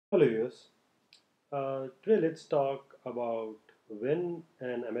Hello, viewers. Today, let's talk about when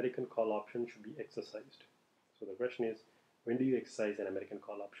an American call option should be exercised. So, the question is, when do you exercise an American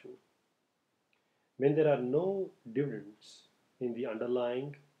call option? When there are no dividends in the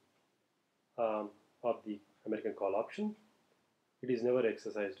underlying um, of the American call option, it is never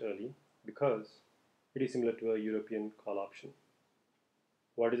exercised early because it is similar to a European call option.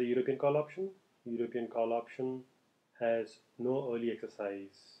 What is a European call option? European call option has no early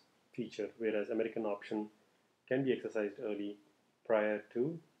exercise feature, whereas American option can be exercised early prior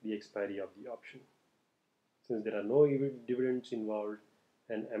to the expiry of the option. Since there are no dividends involved,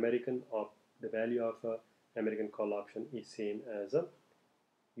 an American op the value of a American call option is same as a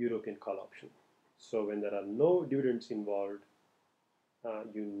European call option. So when there are no dividends involved, uh,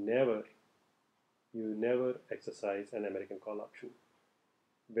 you never you never exercise an American call option.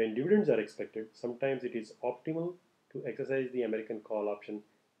 When dividends are expected, sometimes it is optimal to exercise the American call option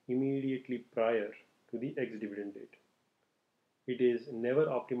immediately prior to the ex-dividend date. It is never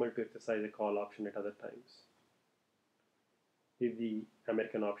optimal to exercise a call option at other times. If the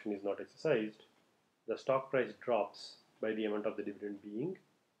American option is not exercised, the stock price drops by the amount of the dividend being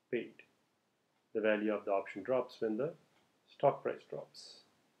paid. The value of the option drops when the stock price drops.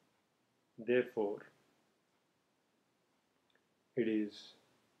 Therefore, it is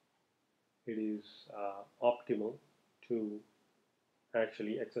optimal to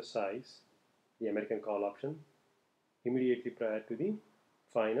actually exercise the American call option immediately prior to the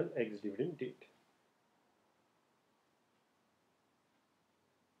final ex-dividend date.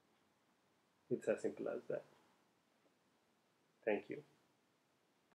 It's as simple as that. Thank you.